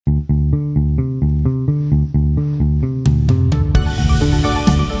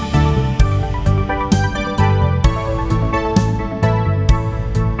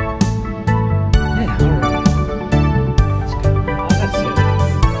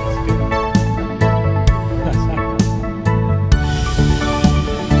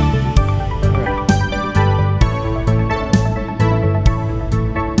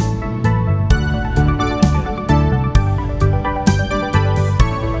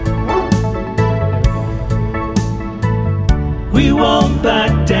won't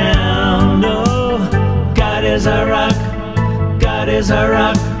back down, no. God is our rock, God is our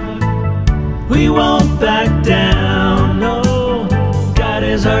rock. We won't back down, no. God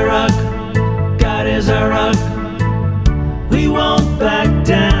is our rock, God is our rock. We won't back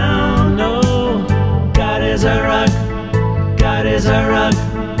down, no. God is our rock, God is our rock.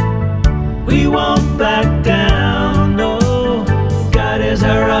 We won't back down, no. God is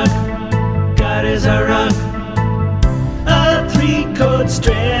our rock, God is our rock. A three-chord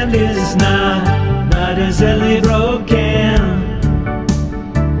strand is not easily broken.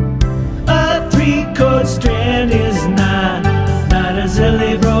 A three-chord strand is not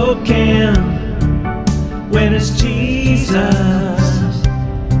easily broken. When it's Jesus,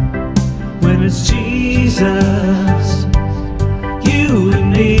 when it's Jesus, you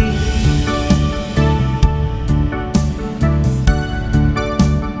and me.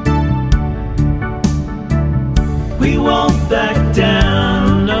 We won't back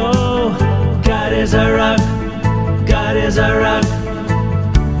down, no. God is our rock, God is our rock.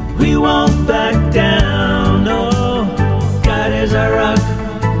 We won't back down, no. God is our rock,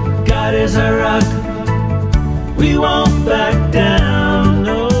 God is our rock. We won't back down,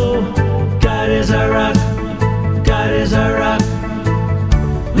 no. God is our rock, God is our rock.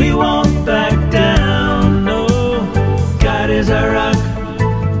 We won't back down, no. God is our rock,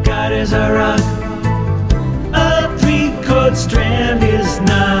 God is our rock. A three-chord strand is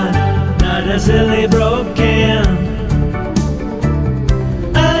not easily broken.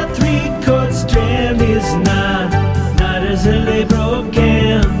 A three-chord strand is not easily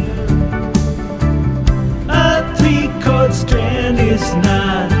broken. A three-chord strand is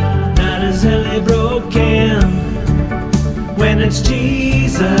not easily broken. When it's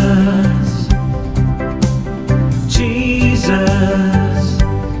Jesus, Jesus,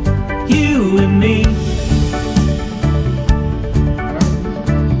 you and me.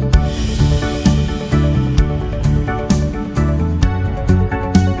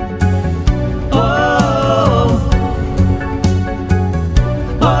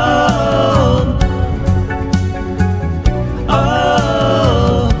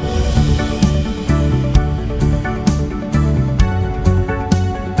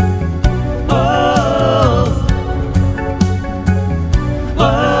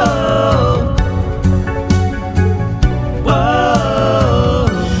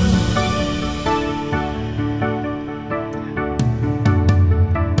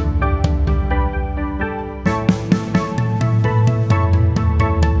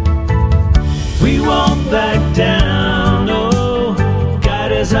 We won't back down, no.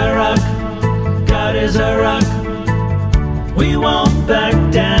 God is our rock, God is our rock. We won't back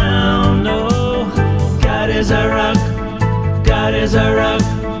down, no. God is our rock, God is our rock.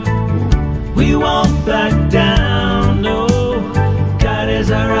 We won't back down, no. God is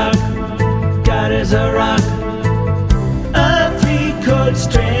our rock, God is our rock. A three-chord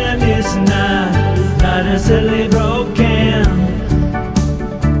strand is not easily broken.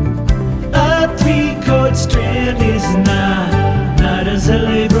 A three-chord strand is not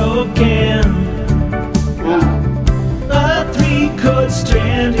easily broken. A three-chord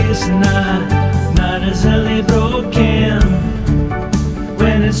strand is not easily broken.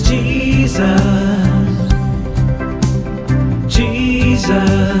 When it's Jesus, Jesus,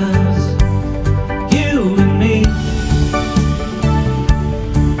 you and me.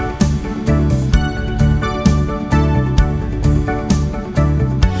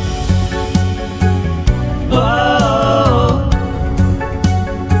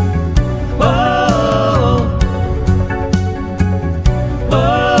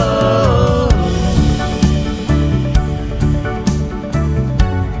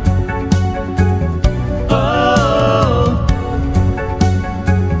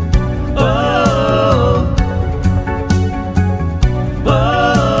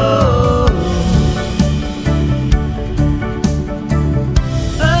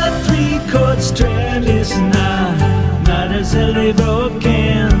 Strand is not easily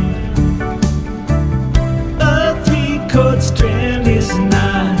broken. A three-chord strand is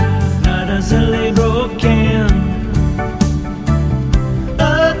not easily broken.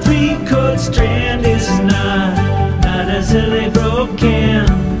 A three-chord strand is not easily broken.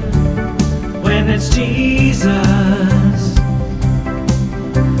 When it's Jesus,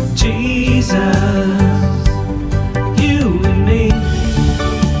 Jesus, you and me.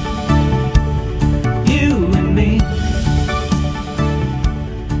 You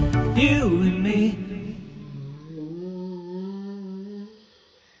and me.